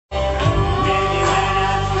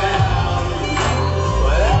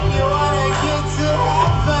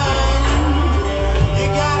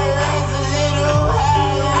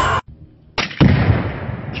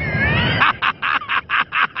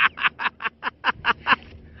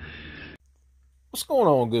What's going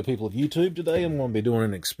on, good people of YouTube? Today I'm going to be doing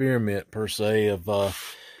an experiment, per se, of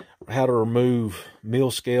how to remove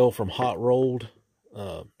mill scale from hot rolled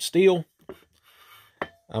steel.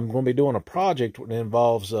 I'm going to be doing a project that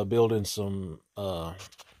involves building some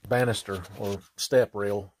banister or step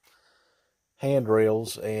rail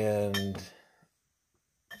handrails, and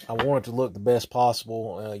I want it to look the best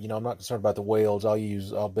possible. You know, I'm not concerned about the welds.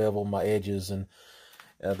 I'll bevel my edges, and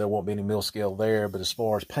there won't be any mill scale there. But as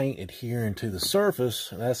far as paint adhering to the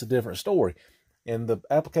surface, that's a different story. And the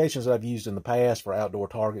applications that I've used in the past for outdoor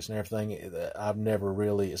targets and everything, it's never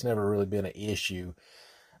really been an issue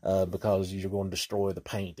because you're going to destroy the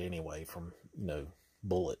paint anyway from, you know,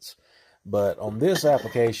 bullets. But on this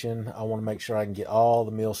application, I want to make sure I can get all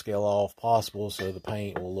the mill scale off possible so the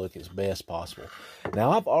paint will look as best possible.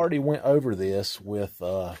 Now, I've already went over this with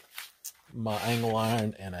my angle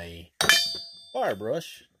iron and a wire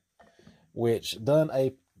brush, which done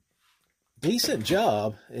a decent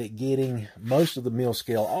job at getting most of the mill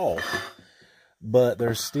scale off, but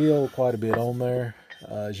there's still quite a bit on there.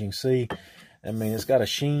 As you can see, I mean, it's got a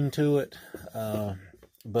sheen to it,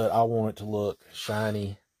 but I want it to look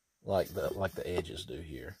shiny like the edges do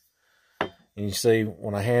here. And you see,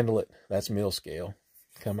 when I handle it, that's mill scale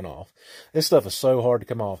coming off. This stuff is so hard to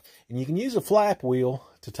come off, and you can use a flap wheel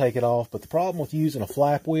to take it off, but the problem with using a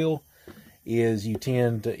flap wheel is you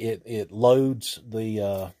tend to, it loads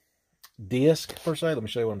the disc, per se. Let me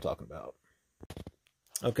show you what I'm talking about.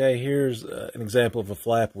 Okay, here's an example of a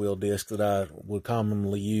flap wheel disc that I would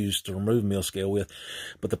commonly use to remove mill scale with.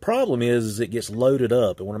 But the problem is it gets loaded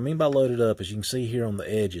up. And what I mean by loaded up is you can see here on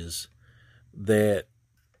the edges that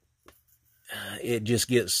it just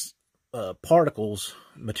gets particles,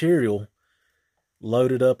 material,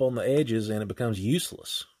 loaded up on the edges, and it becomes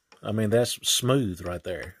useless. I mean, that's smooth right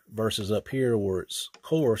there versus up here where it's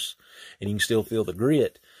coarse and you can still feel the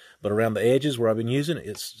grit. But around the edges where I've been using it,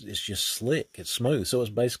 it's just slick. It's smooth. So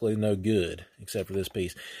it's basically no good except for this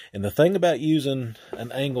piece. And the thing about using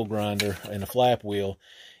an angle grinder and a flap wheel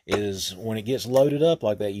is when it gets loaded up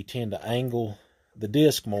like that, you tend to angle the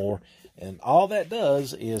disc more. And all that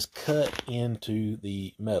does is cut into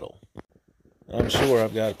the metal. I'm sure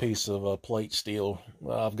I've got a piece of plate steel.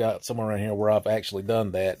 I've got somewhere around here where I've actually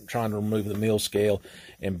done that, trying to remove the mill scale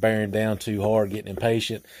and bearing down too hard, getting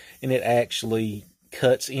impatient. And it actually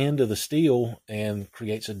cuts into the steel and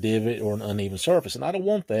creates a divot or an uneven surface. And I don't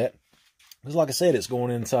want that, because like I said, it's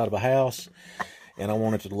going inside of a house, and I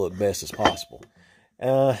want it to look best as possible.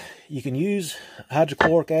 You can use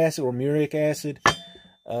hydrochloric acid or muriatic acid.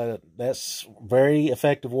 That's a very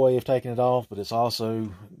effective way of taking it off, but it's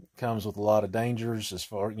also comes with a lot of dangers as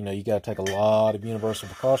far, you know, you got to take a lot of universal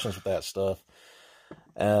precautions with that stuff.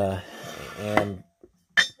 And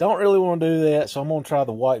don't really want to do that, so I'm going to try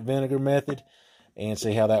the white vinegar method and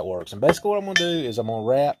see how that works. And basically what I'm going to do is I'm going to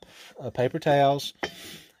wrap paper towels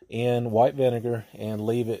in white vinegar and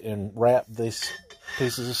leave it and wrap these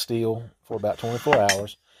pieces of steel for about 24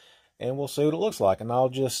 hours. And we'll see what it looks like. And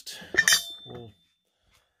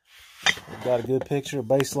we've got a good picture, a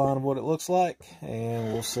baseline of what it looks like.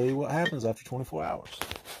 And we'll see what happens after 24 hours.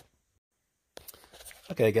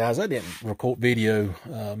 Okay, guys, I didn't record video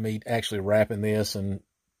me actually wrapping this and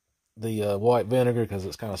the white vinegar because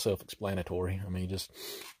it's kind of self-explanatory. I mean,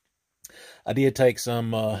 I did take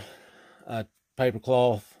some paper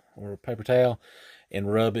cloth or paper towel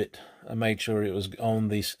and rub it. I made sure it was on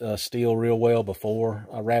the steel real well before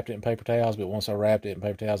I wrapped it in paper towels, but once I wrapped it in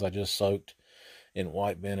paper towels, I just soaked in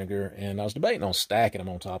white vinegar, and I was debating on stacking them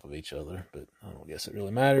on top of each other, but I don't guess it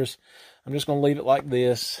really matters. I'm just going to leave it like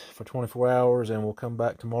this for 24 hours, and we'll come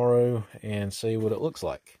back tomorrow and see what it looks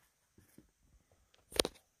like.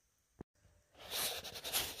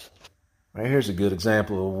 Right, here's a good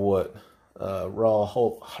example of what raw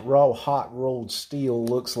hot rolled steel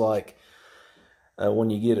looks like when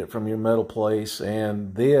you get it from your metal place.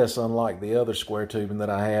 And this, unlike the other square tubing that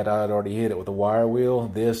I'd already hit it with a wire wheel,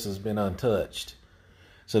 this has been untouched.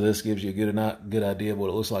 So this gives you a good idea of what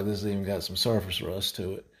it looks like. This has even got some surface rust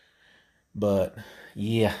to it. But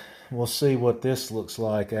yeah, we'll see what this looks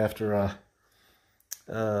like after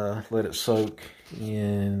I let it soak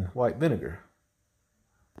in white vinegar.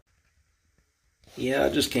 Yeah, I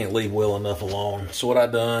just can't leave well enough alone. So what I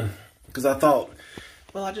done, because I thought,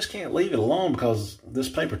 well, I just can't leave it alone because this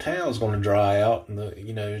paper towel is going to dry out, and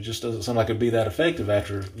it just doesn't seem like it'd be that effective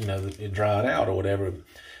after, it dried out or whatever. It'd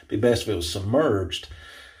be best if it was submerged.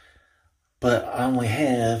 But I only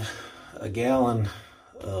have a gallon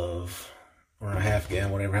or a half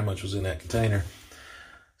gallon, whatever, how much was in that container.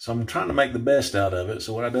 So I'm trying to make the best out of it.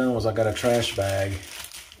 So what I done was I got a trash bag,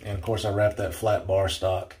 and of course I wrapped that flat bar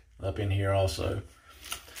stock up in here also.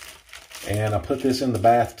 And I put this in the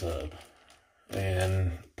bathtub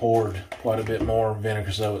and poured quite a bit more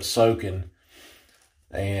vinegar so it's soaking.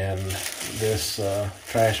 And this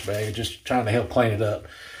trash bag, just trying to help clean it up.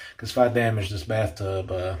 Because if I damage this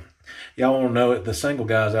bathtub, y'all won't know it. The single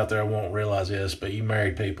guys out there won't realize this, but you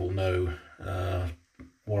married people know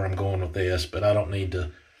where I'm going with this. But I don't need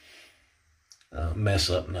to mess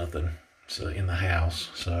up nothing in the house.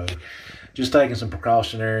 So just taking some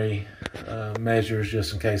precautionary measures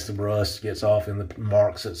just in case the rust gets off and the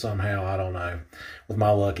marks it somehow. I don't know. With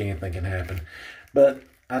my luck, anything can happen. But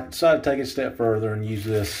I decided to take it a step further and use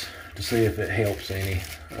this to see if it helps any.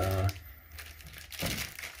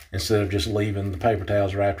 Instead of just leaving the paper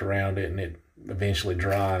towels wrapped around it and it eventually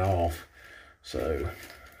drying off. So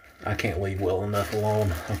I can't leave well enough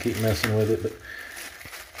alone. I'll keep messing with it, but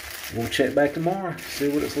we'll check back tomorrow, see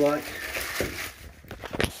what it's like.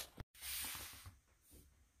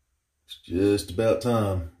 It's just about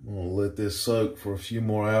time. I'm gonna let this soak for a few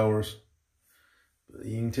more hours. But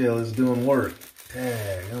you can tell it's doing work.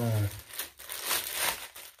 Tag on.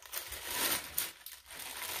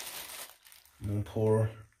 I'm gonna pour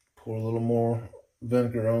a little more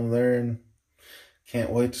vinegar on there, and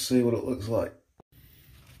can't wait to see what it looks like.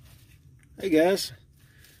 Hey guys,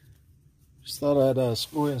 just thought I'd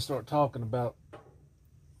go ahead and start talking about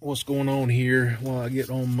what's going on here while I get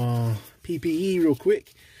on my PPE real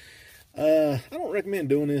quick. I don't recommend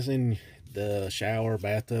doing this in the shower,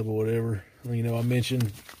 bathtub, or whatever. You know, I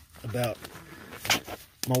mentioned about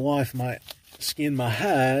my wife might skin my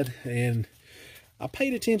hide, and I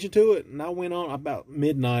paid attention to it, and I went on about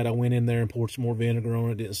midnight. I went in there and poured some more vinegar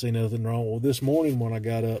on it. Didn't see nothing wrong. Well, this morning when I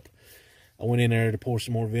got up, I went in there to pour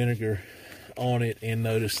some more vinegar on it and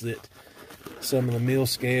noticed that some of the mill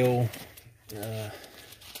scale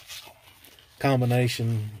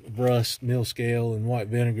combination of rust, mill scale, and white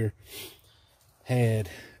vinegar had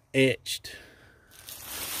etched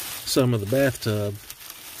some of the bathtub,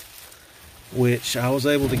 which I was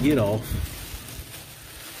able to get off.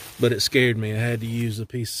 But it scared me. I had to use a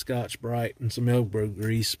piece of Scotch-Brite and some elbow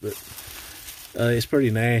grease, but it's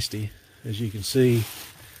pretty nasty, as you can see.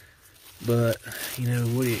 But, you know,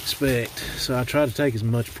 what do you expect? So I tried to take as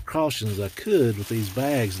much precautions as I could with these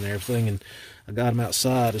bags and everything, and I got them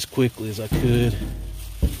outside as quickly as I could.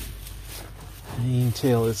 And you can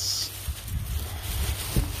tell it's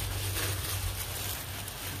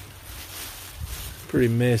pretty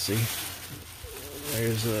messy.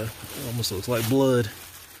 There's it almost looks like blood.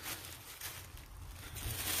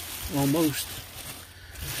 Almost.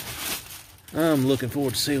 I'm looking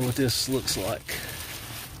forward to seeing what this looks like.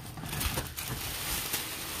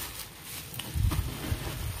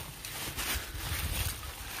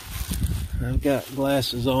 I've got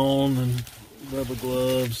glasses on and rubber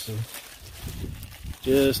gloves, and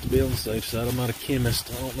just to be on the safe side. I'm not a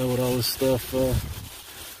chemist. I don't know what all this stuff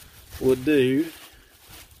would do.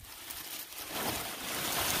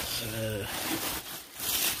 So,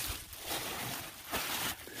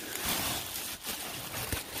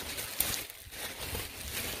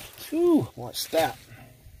 whew, what's that?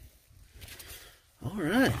 All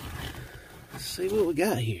right, let's see what we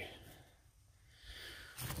got here.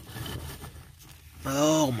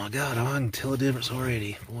 Oh my God, I can tell a difference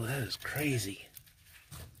already. Boy, that is crazy.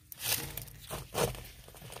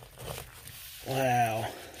 Wow.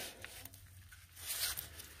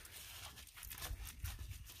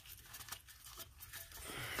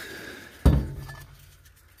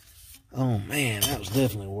 Oh man, that was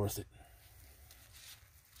definitely worth it.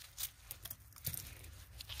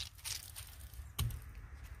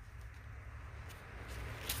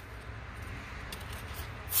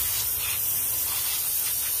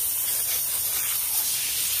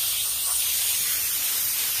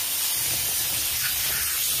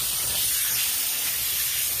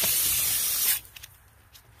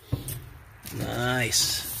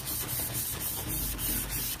 Nice.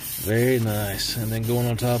 Very nice. And then going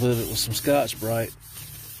on top of it with some Scotch-Brite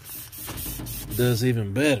does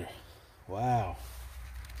even better. Wow.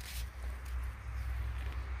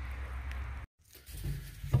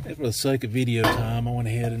 And for the sake of video time, I went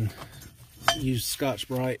ahead and used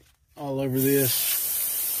Scotch-Brite all over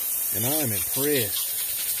this, and I'm impressed.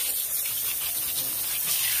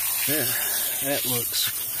 Yeah, that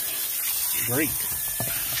looks great.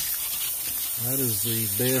 That is the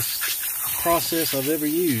best process I've ever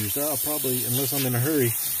used. I'll probably, unless I'm in a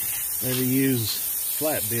hurry, never use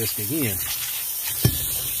flat disc again.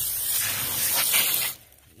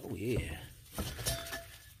 Oh yeah.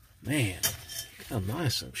 Man, how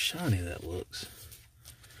nice and shiny that looks.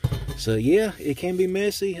 So yeah, it can be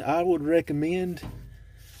messy. I would recommend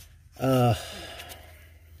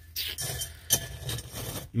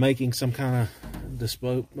making some kind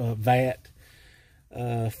of vat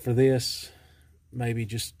for this. Maybe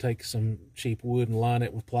just take some cheap wood and line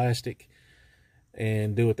it with plastic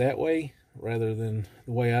and do it that way, rather than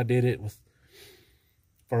the way I did it, with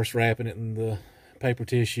first wrapping it in the paper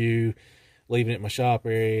tissue, leaving it in my shop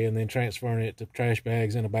area, and then transferring it to trash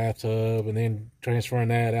bags in a bathtub, and then transferring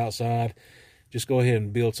that outside. Just go ahead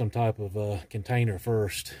and build some type of container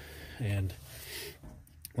first, and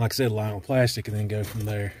like I said, line with plastic, and then go from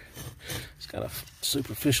there. It's got a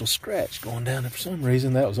superficial scratch going down there for some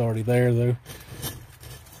reason. That was already there though.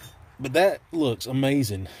 But that looks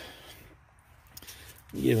amazing.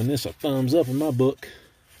 I'm giving this a thumbs up in my book.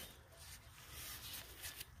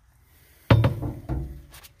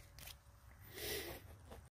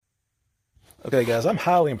 Okay guys, I'm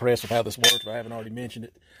highly impressed with how this works, if I haven't already mentioned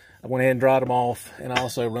it. I went ahead and dried them off, and I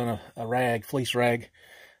also run a rag, fleece rag,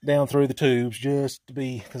 down through the tubes, just to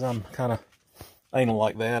be, because I'm kind of anal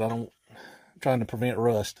like that. I'm trying to prevent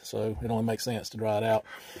rust, so it only makes sense to dry it out.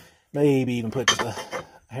 Maybe even put just a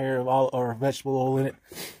hair of oil or vegetable oil in it.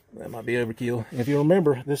 That might be overkill. And if you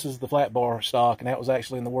remember, this is the flat bar stock, and that was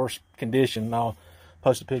actually in the worst condition. And I'll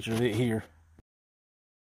post a picture of it here.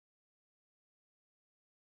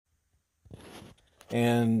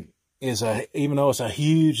 And even though it's a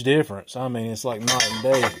huge difference, I mean, it's like night and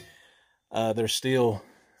day, there's still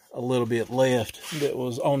a little bit left that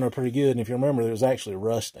was on there pretty good. And if you remember, it was actually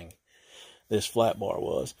rusting. This flat bar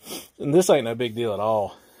was. And this ain't no big deal at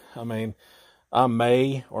all. I mean, I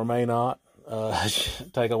may or may not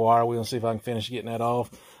take a wire wheel and see if I can finish getting that off.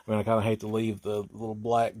 I mean, I kind of hate to leave the little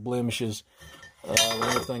black blemishes when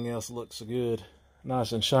everything else looks so good,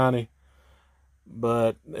 nice and shiny.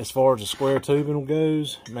 But as far as the square tubing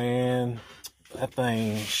goes, man, that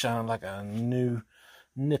thing shined like a new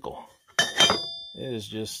nickel. It is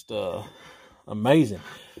just amazing.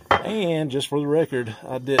 And just for the record,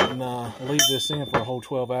 I didn't leave this in for a whole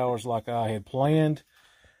 12 hours like I had planned.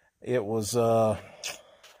 It was, I'm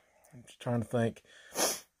just trying to think,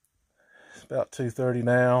 it's about 2:30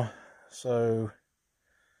 now, so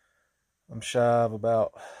I'm shy of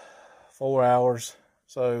about 4 hours.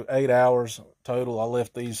 So 8 hours total. I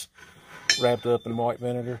left these wrapped up in white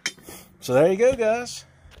vinegar. So there you go, guys.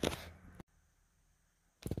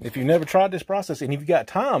 If you've never tried this process, and if you've got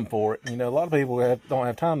time for it, you know, a lot of people don't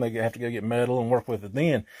have time. They have to go get metal and work with it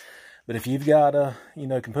then. But if you've got, you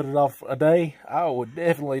know, can put it off a day, I would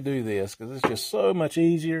definitely do this, because it's just so much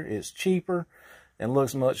easier. It's cheaper and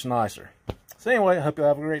looks much nicer. So anyway, I hope you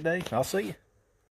have a great day. I'll see you.